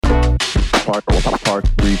Part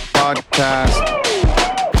 3 podcast.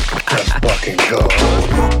 Let's fucking go.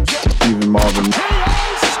 Stephen Marvin.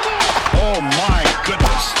 Oh my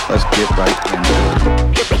goodness. Let's get right into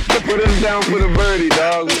it. Put him down for the birdie,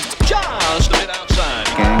 dog. Just a bit outside.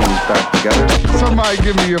 Gang is back together. Somebody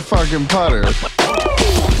give me your fucking putter.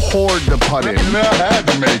 Hoard the putt in. I had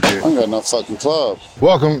to make it. I ain't got no fucking club.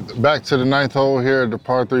 Welcome back to the ninth hole here at the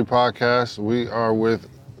Part 3 podcast. We are with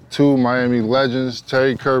two Miami legends,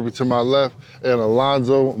 Terry Kirby to my left and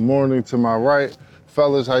Alonzo Mourning to my right.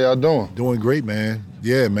 Fellas, how y'all doing? Doing great, man.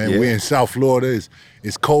 Yeah, man. We're in South Florida.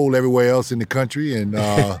 It's cold everywhere else in the country, and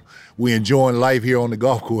we're enjoying life here on the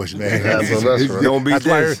golf course, man. That's right. Don't beat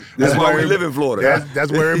this. That's why we live in Florida.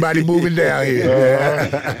 That's where everybody moving down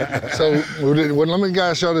here. So let me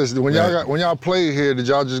ask y'all this: when y'all played here, did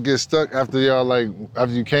y'all just get stuck after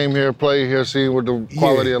after you came here, played here, seeing what the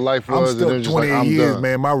quality of life was? I'm stuck and then 28 years, done?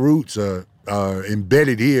 man. My roots are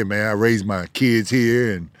embedded here, man. I raised my kids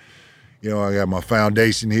here, and I got my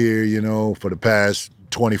foundation here, for the past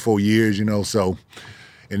 24 years, so,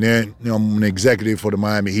 and then, I'm an executive for the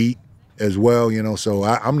Miami Heat as well, so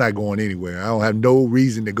I'm not going anywhere. I don't have no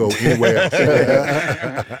reason to go anywhere else.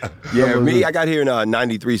 Yeah, me, I got here in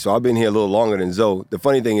 93, so I've been here a little longer than Zoe. The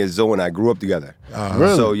funny thing is, Zoe and I grew up together.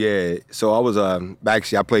 Really? So I was,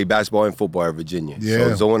 actually, I played basketball and football at Virginia. Yeah.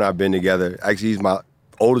 So Zoe and I have been together. Actually, he's my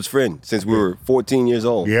oldest friend since we were 14 years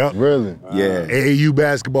old. Yeah. Really? Yeah. AAU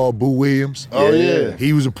basketball, Boo Williams. Oh, yeah.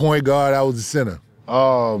 He was a point guard, I was a center.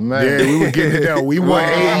 Oh, man. Yeah, we were getting it done. We won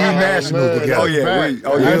AAU Nationals together. Oh,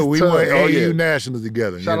 yeah. We won AAU Nationals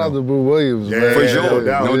together. Shout out to Boo Williams, man. For sure. No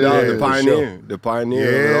doubt. The for pioneer. sure. The pioneer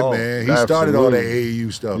of it Yeah, all. man. He started all that Absolutely.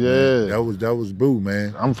 AAU stuff. Yeah. Man. That was Boo,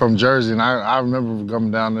 man. I'm from Jersey, and I remember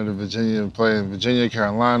coming down there to Virginia and playing Virginia,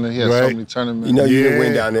 Carolina. He had so Right. many tournaments. You didn't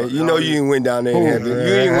win Yeah. down there. You didn't win down there in Hampton. You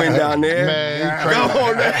didn't win down there. Man, Come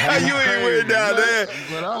on now. You ain't win down there.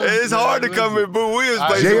 It's hard to come in Boo Williams'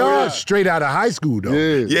 place. JR straight out of high school, though.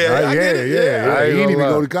 Yeah, I get it. Yeah. I ain't He didn't even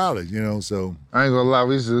gonna lie. go to college, so. I ain't gonna lie,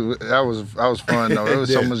 that was fun though. There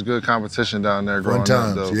was so Yeah. much good competition down there growing Fun up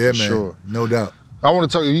times. though, Yeah, for man. sure. No doubt. I want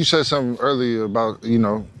to talk. You said something earlier about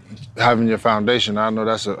having your foundation. I know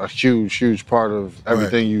that's a huge part of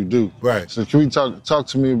everything you do. Right. So can we talk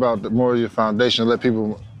to me about more of your foundation? Let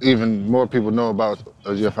even more people know about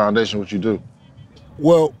your foundation, what you do.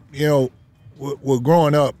 Well, well,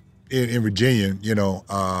 growing up in Virginia,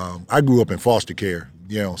 I grew up in foster care,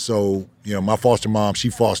 so, my foster mom, she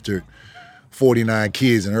fostered 49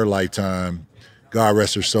 kids in her lifetime. God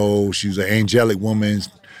rest her soul. She was an angelic woman,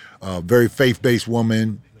 very faith-based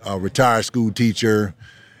woman, retired school teacher,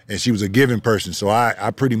 and she was a giving person. So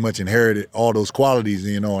I pretty much inherited all those qualities,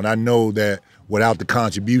 and I know that without the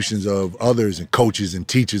contributions of others and coaches and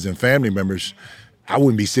teachers and family members, I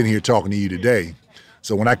wouldn't be sitting here talking to you today.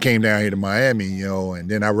 So when I came down here to Miami, and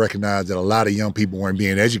then I recognized that a lot of young people weren't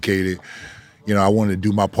being educated, I wanted to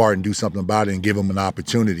do my part and do something about it and give them an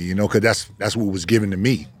opportunity, because that's what was given to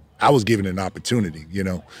me. I was given an opportunity,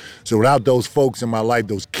 So without those folks in my life,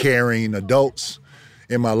 those caring adults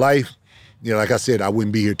in my life, like I said, I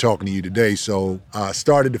wouldn't be here talking to you today. So I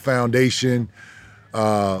started the foundation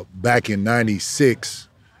back in '96,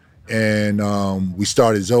 and we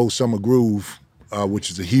started Zoe Summer Groove, which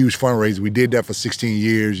is a huge fundraiser. We did that for 16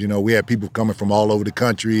 years. We had people coming from all over the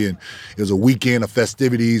country, and it was a weekend of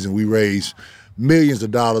festivities, and we raised millions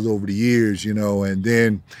of dollars over the years, and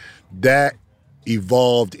then that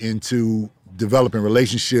evolved into developing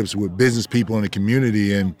relationships with business people in the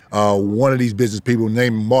community. And one of these business people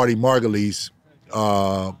named Marty Margulies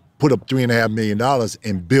put up $3.5 million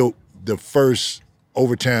and built the first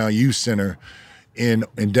Overtown Youth Center in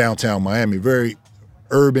downtown Miami, very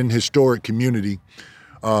urban, historic community.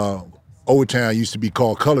 Overtown used to be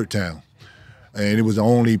called Colored Town, and it was the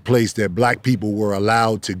only place that black people were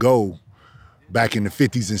allowed to go back in the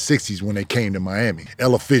 50s and 60s when they came to Miami.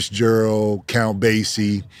 Ella Fitzgerald, Count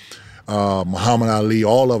Basie, Muhammad Ali,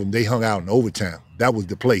 all of them, they hung out in Overtown. That was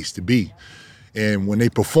the place to be. And when they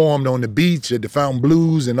performed on the beach at the Fountain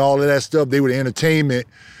Blues and all of that stuff, they were the entertainment,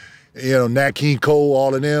 Nat King Cole,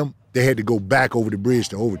 all of them, they had to go back over the bridge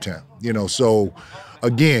to Overtown. So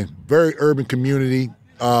again, very urban community.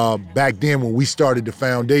 Back then when we started the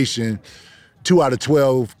foundation, 2 out of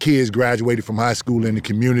 12 kids graduated from high school in the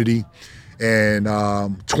community. And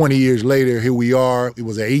 20 years later, here we are. It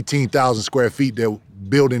was an 18,000 square feet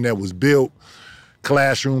building that was built,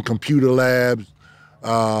 classroom, computer labs,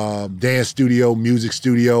 dance studio, music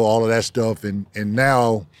studio, all of that stuff. And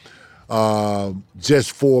now,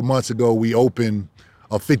 just 4 months ago, we opened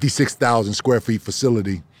a 56,000 square feet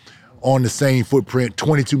facility on the same footprint,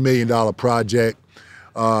 $22 million project.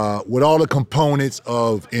 with all the components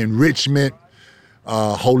of enrichment,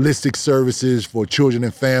 holistic services for children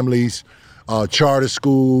and families, charter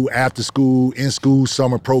school, after school, in-school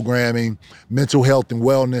summer programming, mental health and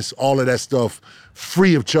wellness, all of that stuff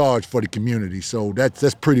free of charge for the community. So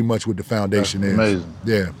that's pretty much what the foundation is. Amazing.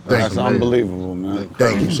 Yeah, That's thank you. unbelievable, man.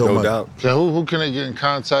 Thank you so No much. doubt. So who can they get in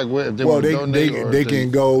contact with if they Well, want to they donate? Or they if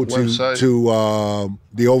can go website? to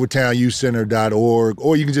the overtownyouthcenter.org,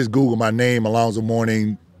 or you can just Google my name, Alonzo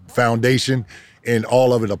Mourning Foundation, and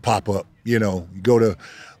all of it will pop up. You know, you go to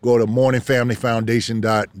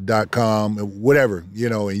mourningfamilyfoundation.com, whatever, you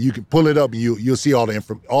know, and you can pull it up and you'll see all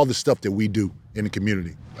the stuff that we do in the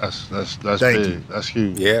community. That's Thank big. you. That's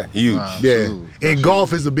huge. Yeah, huge. Yeah, and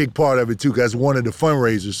golf is a big part of it too, 'cause that's one of the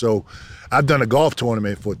fundraisers. So I've done a golf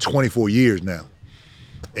tournament for 24 years now,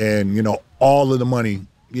 and you know, all of the money,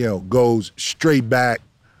 you know, goes straight back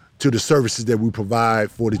to the services that we provide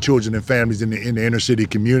for the children and families in the inner city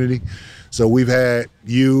community. So we've had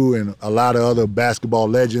you and a lot of other basketball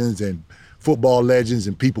legends and football legends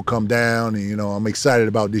and people come down, and you know, I'm excited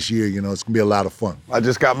about this year. You know, it's gonna be a lot of fun. I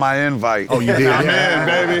just got my invite. Oh, you did? I'm in,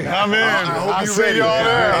 baby. I'm in. I hope I'll you see ready. y'all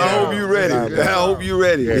there. I hope you ready. I hope you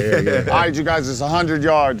ready. Yeah. All right, you guys, it's 100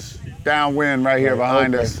 yards downwind right here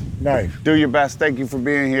behind us. Nice. Do your best. Thank you for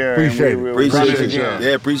being here. and Appreciate it. we Appreciate you. again.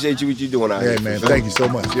 Yeah, appreciate you what you're doing out here. Yeah, man. Thank you so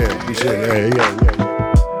much. Yeah, appreciate it. Yeah.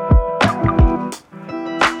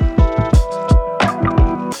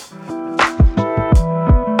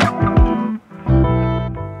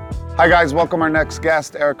 Hi guys, welcome our next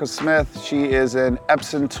guest, Erika Smith. She is an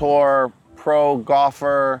Epson Tour pro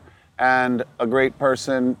golfer and a great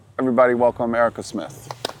person. Everybody welcome Erika Smith.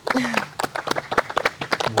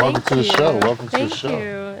 Welcome to the show. Welcome to the Thank show.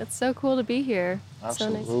 you. It's so cool to be here. So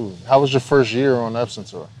nice. Absolutely. How was your first year on Epson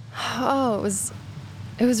Tour? Oh, it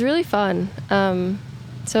was really fun. So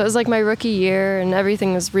it was like my rookie year, and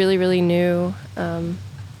everything was really, really new.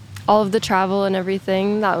 All of the travel and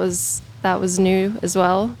everything, that was new as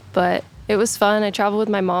well. But it was fun. I traveled with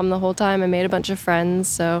my mom the whole time. I made a bunch of friends.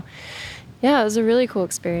 So yeah, it was a really cool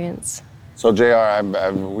experience. So JR,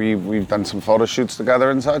 we've done some photo shoots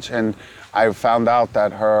together and such, and I found out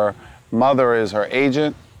that her mother is her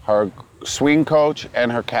agent, her swing coach,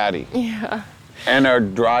 and her caddy. Yeah. And her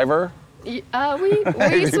driver. We You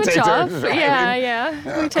switch take off. turns driving?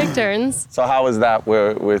 Yeah. We take turns. So how was that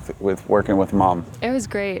with working with mom? It was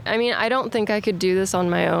great. I mean, I don't think I could do this on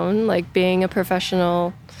my own. Like, being a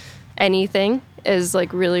professional anything is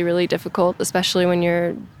like really, really difficult, especially when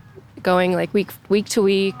you're going like week to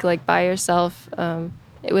week, like by yourself,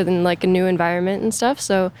 within like a new environment and stuff.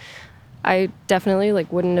 So I definitely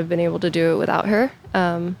like wouldn't have been able to do it without her.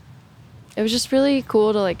 It was just really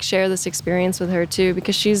cool to like share this experience with her too,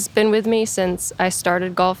 because she's been with me since I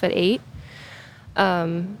started golf at 8.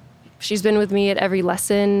 She's been with me at every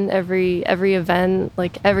lesson, every event,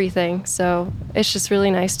 like everything. So it's just really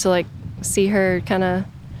nice to like see her kind of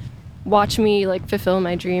watch me like fulfill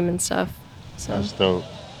my dream and stuff. So That's dope.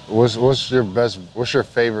 What's your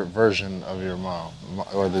favorite version of your mom?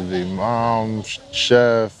 Whether it be mom,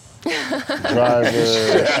 chef,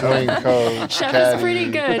 driver, swing coach, Chef caddy. is pretty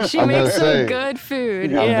good. She I'm makes gonna say, some good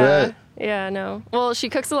food. I bet. Yeah, no. Well, she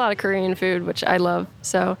cooks a lot of Korean food, which I love.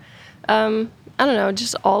 So, I don't know,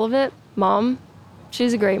 just all of it. Mom,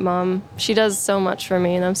 she's a great mom. She does so much for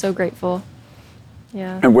me, and I'm so grateful.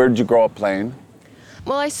 Yeah. And where did you grow up playing?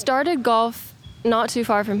 Well, I started golf not too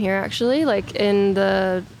far from here, actually, like in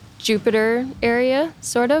the Jupiter area,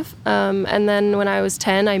 sort of. And then when I was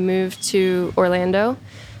 10, I moved to Orlando,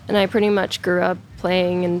 and I pretty much grew up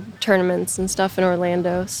playing in tournaments and stuff in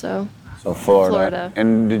Orlando. So Florida.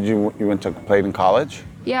 And you played in college?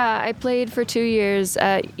 yeah, I played for 2 years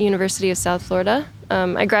at University of South Florida.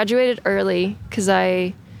 I graduated early because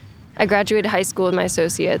I graduated high school with my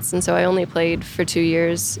associates, and so I only played for 2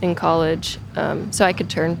 years in college, so I could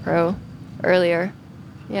turn pro earlier.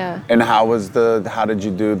 Yeah. And how did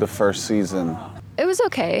you do the first season? It was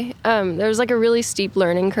okay. There was like a really steep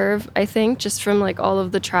learning curve, I think, just from like all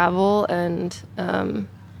of the travel and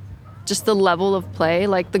just the level of play.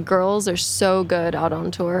 Like, the girls are so good out on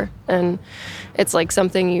tour, and it's like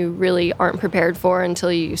something you really aren't prepared for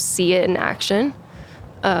until you see it in action.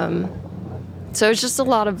 So it's just a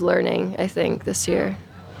lot of learning, I think, this year.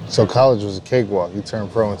 So college was a cakewalk. You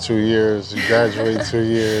turned pro in 2 years. You graduated 2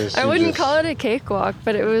 years. I wouldn't call it a cakewalk,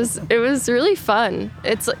 but it was really fun.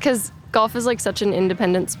 It's because golf is like such an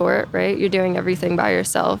independent sport, right? You're doing everything by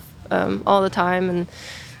yourself all the time, and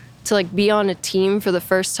to like be on a team for the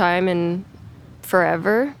first time in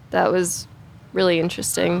forever, that was really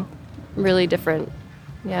interesting, really different.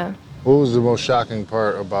 Yeah. What was the most shocking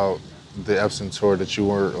part about the Epson tour that you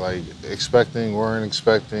weren't like weren't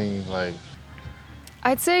expecting? Like,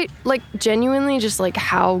 I'd say like genuinely just like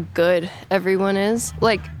how good everyone is.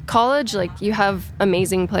 Like college, like you have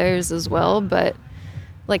amazing players as well, but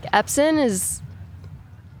like Epson is,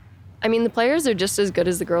 I mean, the players are just as good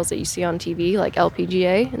as the girls that you see on TV, like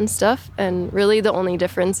LPGA and stuff. And really the only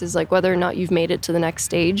difference is like whether or not you've made it to the next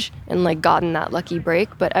stage and like gotten that lucky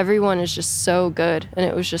break. But everyone is just so good. And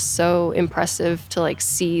it was just so impressive to like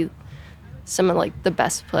see some of like the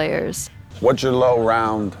best players. What's your low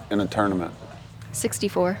round in a tournament?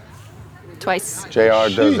 64. Twice. JR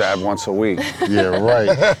does that once a week. yeah, right.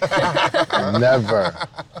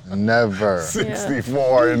 Never.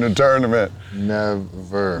 64 in the tournament.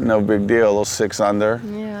 Never. No big deal. A little 6 under.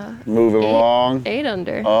 Yeah. Moving along. 8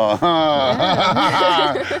 under. I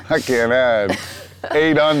can't add.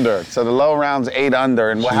 8 under. So the low round's 8 under.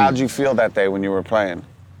 And how'd you feel that day when you were playing?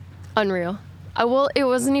 Unreal. Well, it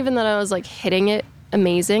wasn't even that I was like hitting it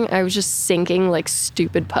amazing. I was just sinking like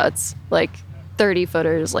stupid putts, like 30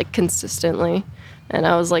 footers, like consistently. And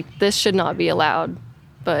I was like, this should not be allowed.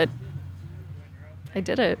 But I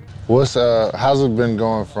did it. How's it been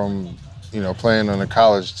going from, playing on a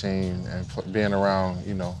college team and being around,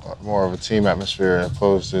 more of a team atmosphere as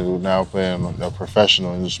opposed to now playing a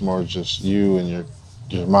professional and just more just you and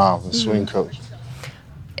your mom, the swing coach?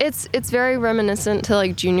 It's very reminiscent to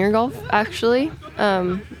like junior golf, actually.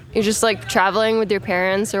 You're just like traveling with your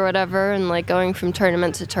parents or whatever and like going from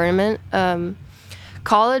tournament to tournament.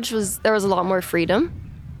 College there was a lot more freedom,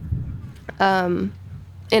 in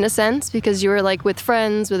a sense, because you were like with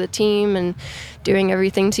friends, with a team and doing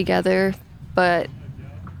everything together. But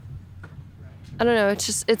I don't know,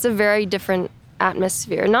 it's a very different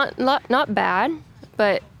atmosphere. Not bad,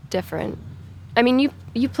 but different. I mean,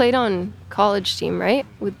 you played on college team, right?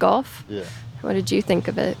 With golf? Yeah. What did you think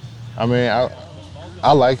of it? I mean,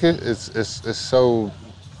 I like it. It's so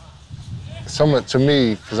much to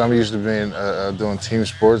me, because I'm used to being doing team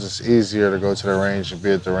sports. It's easier to go to the range and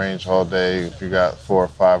be at the range all day if you got 4 or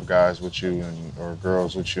 5 guys with you or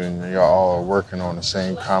girls with you, and you're all working on the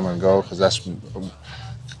same common goal, because that's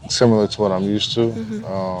similar to what I'm used to.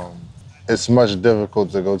 Mm-hmm. It's much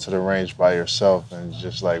difficult to go to the range by yourself and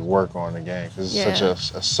just like work on the game, because it's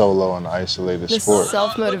such a solo and isolated sport.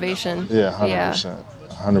 Self-motivation. Yeah, 100%.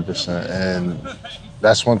 100%. And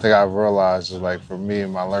that's one thing I've realized is like for me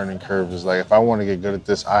and my learning curve is like if I want to get good at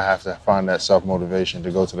this, I have to find that self-motivation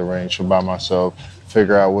to go to the range by myself,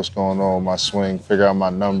 figure out what's going on with my swing, figure out my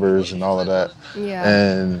numbers and all of that. Yeah.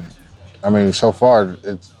 And I mean, so far,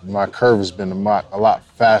 my curve has been a lot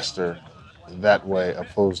faster that way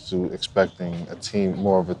opposed to expecting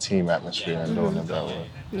more of a team atmosphere and doing it that way.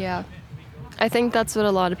 Yeah. I think that's what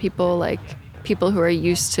a lot of people who are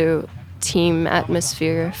used to team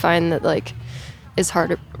atmosphere find that like is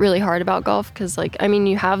really hard about golf, because like, I mean,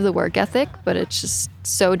 you have the work ethic, but it's just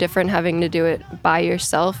so different having to do it by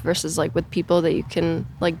yourself versus like with people that you can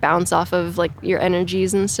like bounce off of like your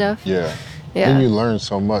energies and stuff. Yeah. Yeah. And you learn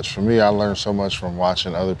so much. For me, I learned so much from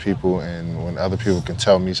watching other people, and when other people can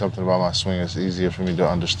tell me something about my swing, it's easier for me to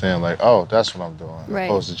understand, like, oh, that's what I'm doing, right,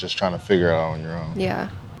 opposed to just trying to figure it out on your own. Yeah.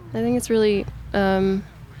 I think it's really,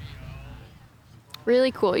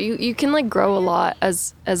 really cool. You can, like, grow a lot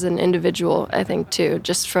as an individual, I think, too,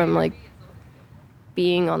 just from, like,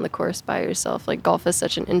 being on the course by yourself. Like, golf is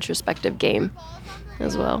such an introspective game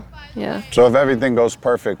as well. Yeah. So if everything goes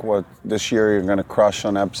perfect, this year you're going to crush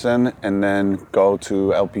on Epson and then go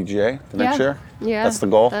to LPGA the next year? Yeah. That's the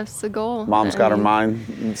goal? That's the goal. Mom's got her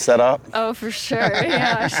mind set up? Oh, for sure.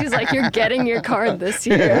 Yeah. She's like, you're getting your card this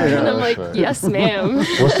year. And I'm like, yes, ma'am.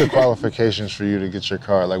 What's the qualifications for you to get your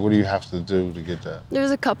card? Like, what do you have to do to get that?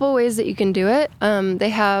 There's a couple ways that you can do it. They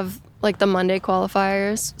have like the Monday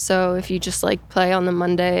qualifiers. So if you just like play on the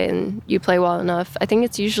Monday and you play well enough, I think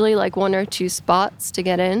it's usually like 1 or 2 spots to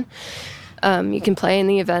get in. You can play in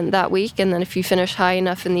the event that week, and then if you finish high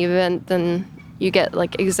enough in the event, then you get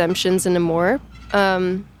like exemptions into more.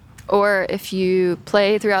 Or if you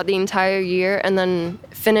play throughout the entire year and then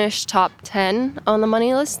finish top 10 on the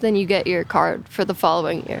money list, then you get your card for the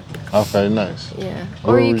following year. Okay, nice. Yeah.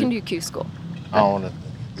 Or you can do Q school. I don't want to,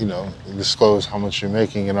 disclose how much you're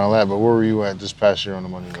making and all that, but where were you at this past year on the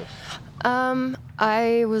money list?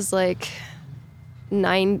 I was like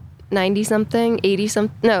 90 something, 80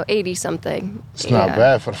 something. No, 80 something. It's not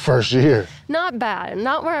bad for the first year. Not bad.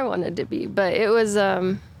 Not where I wanted to be, but it was,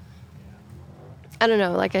 I don't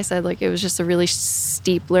know, like I said, like it was just a really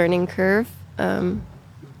steep learning curve. And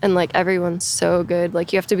like everyone's so good.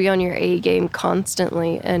 Like you have to be on your A game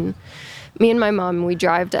constantly. And me and my mom, we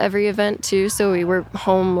drive to every event too. So we were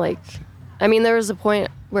home there was a point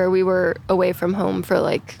where we were away from home for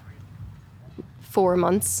like 4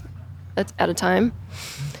 months at a time,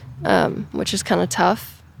 which is kind of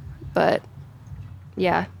tough. But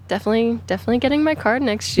yeah, definitely getting my card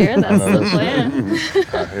next year. That's the plan.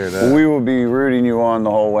 I hear that. We will be rooting you on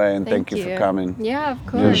the whole way, and thank you for coming. Yeah, of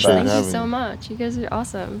course. Thanks for Thank you having so me. much. You guys are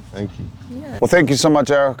awesome. Thank you. Yeah. Well, thank you so much,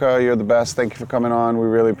 Erika. You're the best. Thank you for coming on. We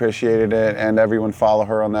really appreciated it. And everyone follow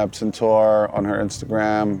her on the Epson Tour on her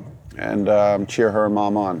Instagram, and cheer her and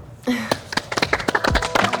mom on.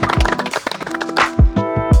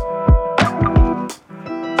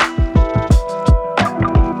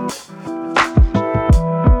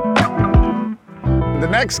 The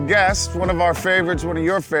next guest, one of our favorites, one of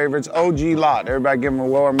your favorites, OG Lot. Everybody give him a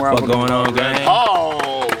warm welcome. What's going on, gang?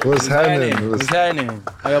 Oh! What's happening? What's happening?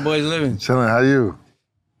 How y'all boys living? Chilling. How you?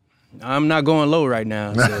 I'm not going low right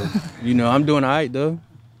now, so I'm doing all right though.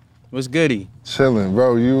 What's goody? Chilling,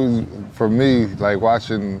 bro. You, for me, like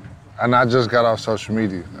watching, and I just got off social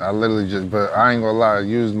media. I literally but I ain't gonna lie,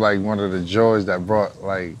 you was like one of the joys that brought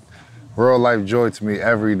like real life joy to me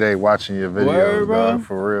every day watching your videos, Word, bro. dog,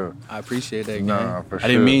 for real. I appreciate that, gang. Nah, for I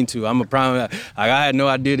didn't sure. mean to. I'm a prime. Like I had no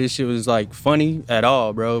idea this shit was like funny at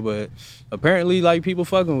all, bro. But apparently, like people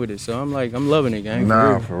fucking with it, so I'm loving it, gang.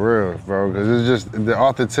 Nah, For for real, bro. Because it's just the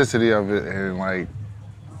authenticity of it, and like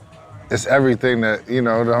it's everything that the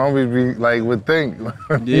homies be like would think.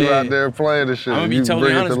 You Yeah. out there playing the shit. I'm gonna you be totally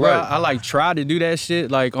bring it honest, to bro. life. I like try to do that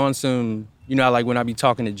shit like on some, like when I be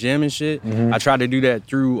talking to Jim and shit. Mm-hmm. I try to do that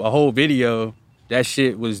through a whole video. That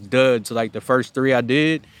shit was dud to like the first 3 I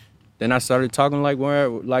did. Then I started talking like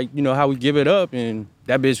how we give it up, and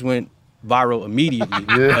that bitch went viral immediately.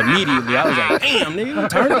 Immediately, I was like, damn, nigga,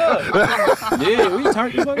 turn it up. Yeah, we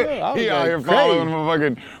turned the fuck up. I was He like, out here crazy. following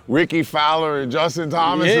fucking Ricky Fowler and Justin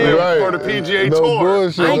Thomas Yeah. Right. for the PGA No Tour.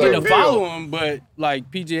 bullshit. I ain't get Big to deal. follow him, but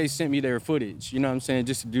like PGA sent me their footage, you know what I'm saying,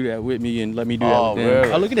 just to do that with me and let me do that Oh, with them.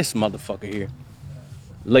 really? Oh, look at this motherfucker here.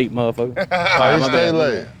 Late motherfucker. All I right, my stay bad.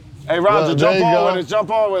 late. Hey, Roger, Well, jump there you on go. with us. Jump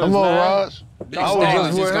on with Come us, on, man. Raj. Big I was Steele just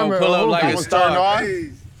just with gonna him pull at up like I a was turned star.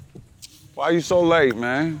 on. Why you so late,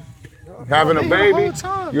 man? Having a baby?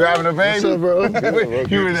 You having a What's baby? up, bro?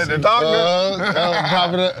 You was at the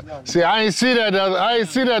doctor? See, I ain't see that. I ain't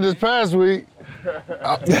see that this past week.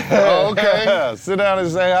 Oh, okay. Yeah, sit down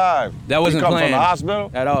and say hi. That wasn't you come planned from the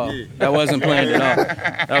hospital? at all. That wasn't planned at all.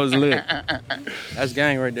 That was lit. That's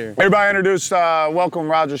gang right there. Everybody introduce, welcome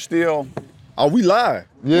Roger Steele. Oh, we live.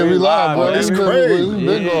 Yeah, we live, bro. That's We been- crazy. We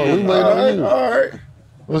been going. We All waiting right, on you. all right.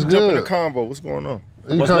 What's Jump in the good? combo. What's going on?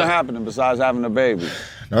 You What's come- been happening besides having a baby?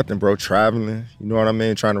 Nothing, bro. Traveling. You know what I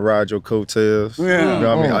mean? Trying to ride your coattails. Yeah. You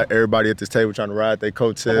know what I mean? Everybody at this table trying to ride their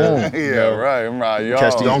coattails. Yeah, right. I'm right. Yo.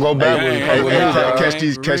 Catch these, Don't go backwards. Hey, Hey, hey,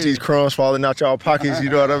 hey, catch these crumbs falling out y'all pockets. You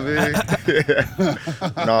know what I mean?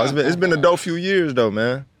 No, it's been a dope few years though,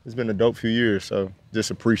 man. It's been a dope few years. So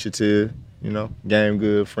just appreciative. Game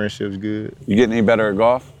good, friendships good. You getting any better at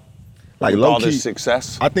golf? Like With low all key, this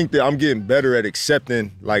success? I think that I'm getting better at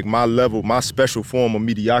accepting like my level, my special form of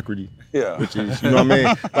mediocrity. Yeah. Which is, you know what I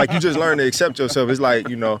mean? Like you just learn to accept yourself. It's like,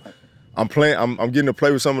 I'm getting to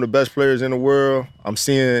play with some of the best players in the world. I'm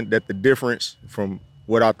seeing that the difference from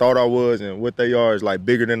what I thought I was and what they are is like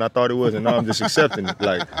bigger than I thought it was, and now I'm just accepting it.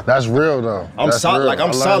 Like That's real though. I'm That's solid. real. Like I I'm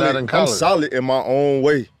learned solid. that in I'm college. solid in my own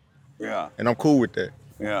way, Yeah. and I'm cool with that.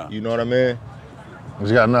 Yeah. You know what I mean?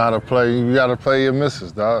 You gotta know how to play. You gotta play your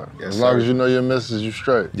misses, dog. Yes, as long sir. as you know your misses, you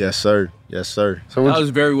straight. Yes, sir. Yes, sir. So That what was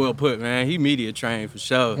very well put, man. He media trained for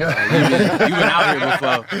sure. Like, you been out here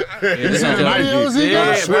before. Yeah, this ain't videos he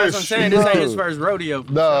got? yeah, bro, that's what I'm saying. This ain't his Bro. first rodeo.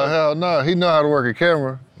 for No, sure. hell no. He know how to work a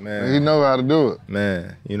camera. Man. He know how to do it.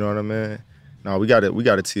 Man, you know what I mean? No, we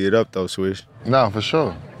gotta tee it up though, Swish. No, for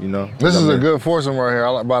sure. This This is a good foursome right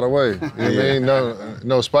here. By the way, you know what I mean?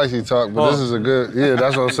 No spicy talk, but this is a good. Yeah,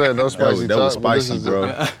 that's what I'm saying. No spicy that talk. was but this spicy, is bro.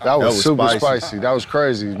 That was super spicy. spicy. That was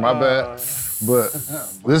crazy. My bad. But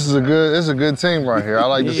this is a good. It's a good team right here. I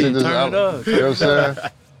like to Yeah, see this. turn it up. You know what I'm saying?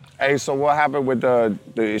 Hey, so what happened with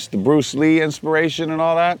it's the Bruce Lee inspiration and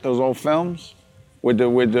all that? Those old films? With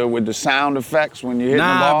the sound effects when you hit the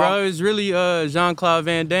Nah, ball? bro, it's really Jean-Claude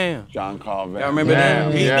Van Damme. John Carver. Y'all remember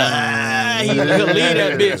that? He could lead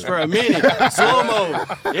that bitch for a minute. Slow-mo.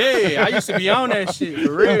 Yeah, I used to be on that shit,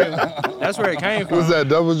 for real. That's where it came from. What's that?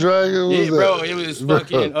 Double Dragon? What Yeah, was that? bro, it was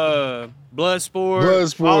fucking Bloodsport.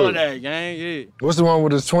 Bloodsport. All of that, gang, yeah. What's the one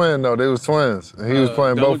with his twin though? They was twins. And he was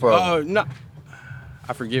playing both of them. No,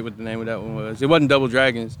 I forget what the name of that one was. It wasn't Double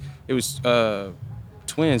Dragons. It was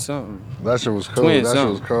Twin something. That shit was cold. Twin That shit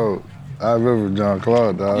was something. cold. I remember John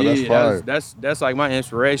Claude, dog. That's fire. that's like my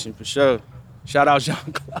inspiration for sure. Shout out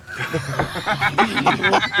Jean-Claude.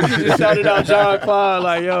 Just shouted out Jean-Claude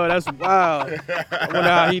like, yo, that's wild. I wonder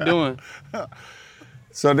how he doing.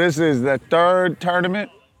 So this is the third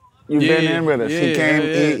tournament you've been in with us. He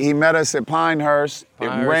came. He met us at Pinehurst. It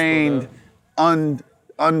rained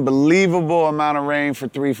unbelievable amount of rain for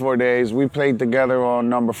 3-4 days. We played together on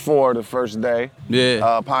number 4 the first day.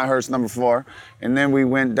 Yeah. Pinehurst number 4. And then we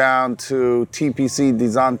went down to TPC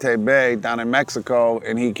Dizante Bay down in Mexico,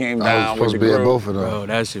 and he came down with the supposed to be at group. both of them. Bro,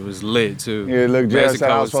 that shit was lit too. Yeah, look, Jazz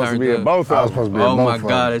said I was Mexico supposed to be at turned both I was of them. supposed to be at Oh both my of them.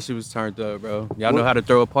 God, that shit was turned up, bro. Y'all know how to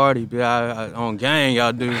throw a party, on gang,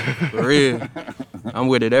 y'all do for real. I'm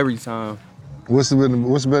with it every time. What's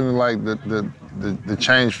been like the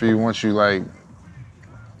change for you once you like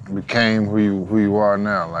became who you are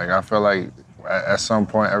now? Like I feel like at some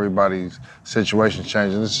point everybody's situation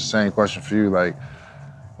changed, and it's the same question for you. Like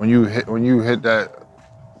when you hit that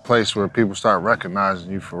place where people start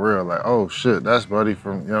recognizing you for real, like oh shit, that's Buddy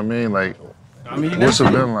from, you know what I mean? Like what's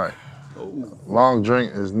it been like? Long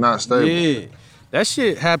drink is not stable. Yeah, that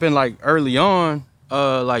shit happened like early on.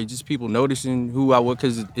 Like just people noticing who I was,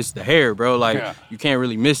 cause it's the hair, bro. Like you can't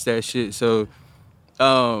really miss that shit. So,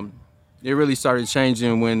 it really started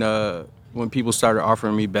changing when people started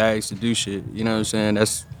offering me bags to do shit. You know what I'm saying?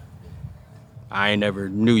 I ain't never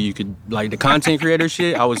knew you could, like the content creator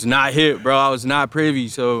shit. I was not hip, bro. I was not privy.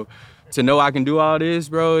 So to know I can do all this,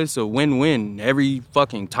 bro, it's a win-win every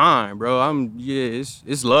fucking time, bro.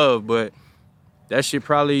 It's love, but that shit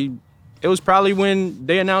it was probably when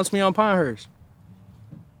they announced me on Pinehurst.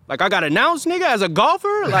 Like, I got announced, nigga, as a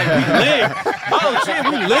golfer? Like, we lit. Oh, shit,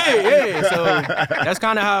 we lit, yeah. So that's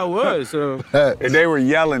kind of how it was, so. And they were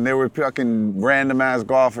yelling. They were fucking random-ass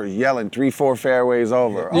golfers yelling 3-4 fairways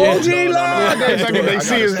over. Yeah. OG Love! They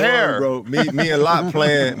see his hair. Bro, me and Lot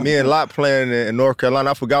playing in North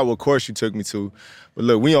Carolina. I forgot what course you took me to. But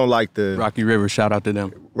look, we on like the... Rocky River, shout out to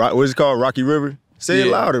them. What's it called? Rocky River? Say it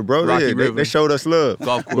louder, bro. Rocky River. They showed us love.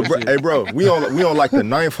 Golf course, But hey, bro, we on like the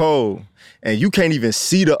 9th hole, and you can't even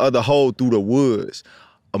see the other hole through the woods.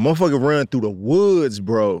 A motherfucker run through the woods,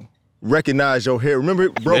 bro. Recognize your hair. Remember,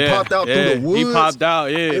 bro popped out through the woods. He popped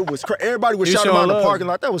out, yeah. It was everybody was He shouting showing out in the love. parking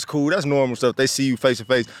lot. That was cool. That's normal stuff. They see you face to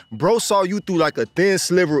face. Bro saw you through like a thin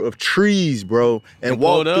sliver of trees, bro, and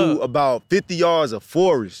walked through about 50 yards of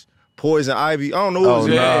forest. Poison ivy. I don't know what it was.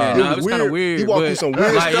 Yeah, it was kind of weird. He walked through some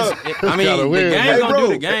weird stuff. I mean, the weird. gang Hey, gonna bro,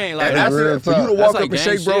 do the gang. Like, and after that, for you to walk like up and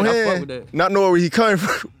gang shake bro shit. I fuck with hand, that. not knowing where he coming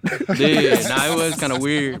from. Yeah, it was kind of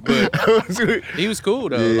weird, but he was cool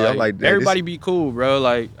though. Yeah, like, I like that. Everybody be cool, bro.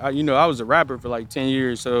 Like, I was a rapper for like 10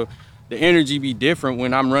 years, so the energy be different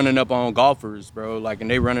when I'm running up on golfers, bro. Like, and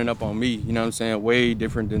they running up on me. You know what I'm saying? Way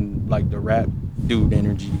different than like the rap dude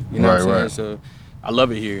energy. You know what I'm saying? Right. So I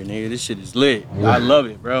love it here, nigga. This shit is lit. I love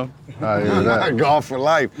it, bro. I hear that. Golf for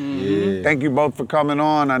life. Mm-hmm. Thank you both for coming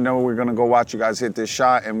on. I know we're gonna go watch you guys hit this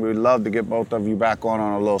shot, and we'd love to get both of you back on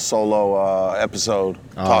a little solo episode.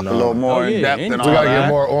 Talk a little more in depth and all We gotta that. get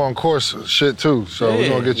more on course shit too, so we're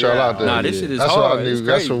gonna get y'all out there. Nah, this shit is That's hard. what I It's need.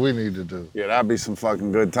 That's crazy. what we need to do. Yeah, that'd be some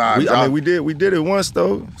fucking good times. We did it once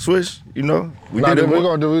though. Swish, you know. We Nah, did it.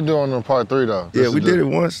 we doing on part 3 though. Yeah, we did it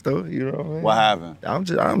once though. You know what I mean? What happened?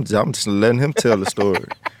 I'm just letting him tell the story.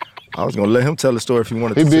 I was gonna let him tell the story if he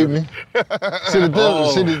wanted He to. beat me. See the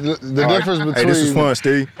difference. See the difference between. Hey, this is fun,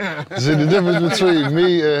 Steve. See the difference between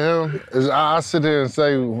me and him is I sit here and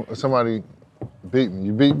say somebody beat me.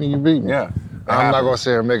 You beat me. You beat me. Yeah. I'm not gonna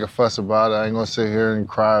sit here and make a fuss about it. I ain't gonna sit here and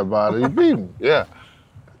cry about it. You beat me. Yeah.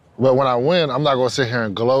 But when I win, I'm not gonna sit here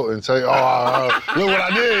and gloat and say, "Oh, look what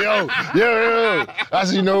I did, yo, yo." I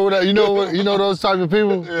said, you know those type of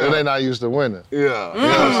people, and they not used to winning. Yeah. You know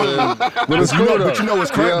what I'm saying? But it's cool though. But you know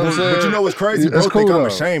what's crazy? You know what I'm saying? But you know what's crazy? It's Bro, cool think I'm though.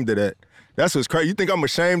 ashamed of that. That's what's crazy. You think I'm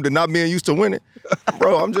ashamed of not being used to winning?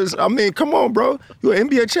 Bro, come on, bro. You an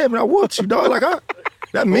NBA champion. I whooped you, dog. Like,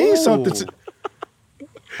 that means something to...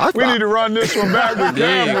 We need to run this one back with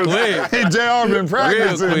cameras. quick. JR been Real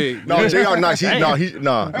practicing. quick. No, JR,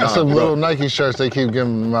 That's some bro. little Nike shirts they keep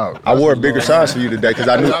giving them out. I wore a bigger size for you today because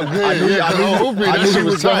I knew I'm good. I knew he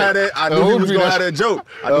was gonna have that. I knew he was gonna have that joke.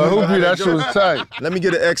 Hoopy, that shit was tight. Let me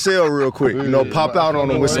get an XL real quick. You know, pop out on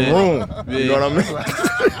them with some room. You know what I mean?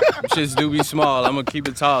 Shits do be small. I'm gonna keep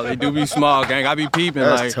it tall. They do be small, gang. I be peeping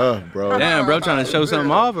That's like, tough, bro. damn, bro, trying to show something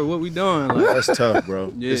off or what we doing? Like, That's tough,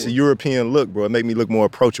 bro. Yeah. It's a European look, bro. It make me look more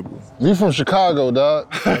approachable. You from Chicago,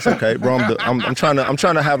 dog? That's okay, bro. I'm trying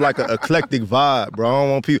to have like an eclectic vibe, bro. I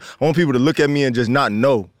want people to look at me and just not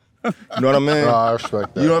know. You know what I mean? No, I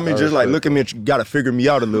respect that. You know what I mean? Just like look at me and you gotta figure me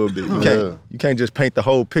out a little bit. You can't just paint the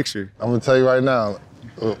whole picture. I'm gonna tell you right now,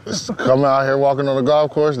 Come out here walking on the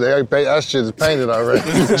golf course, that shit is painted already.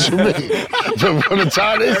 What you mean? From the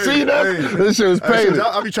time they see that, this shit was painted.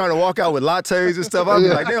 I'll be trying to walk out with lattes and stuff. I'll be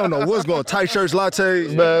like, they don't know what's going on. Tight shirts,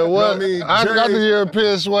 lattes. Man, what? You know what I mean? I got the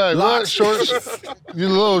European swag. What? Locks. Shorts, your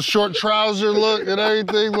little short trouser look and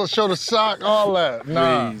everything. Let's show the sock, all that.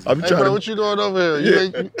 Nah. I'm Hey, trying bro, to- what you doing over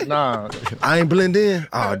here? Nah. I ain't blend in.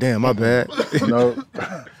 Oh, damn, my bad. No.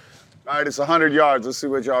 All right, it's 100 yards. Let's see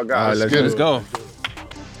what y'all got. All right, let's Let's go.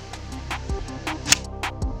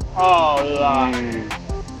 Oh,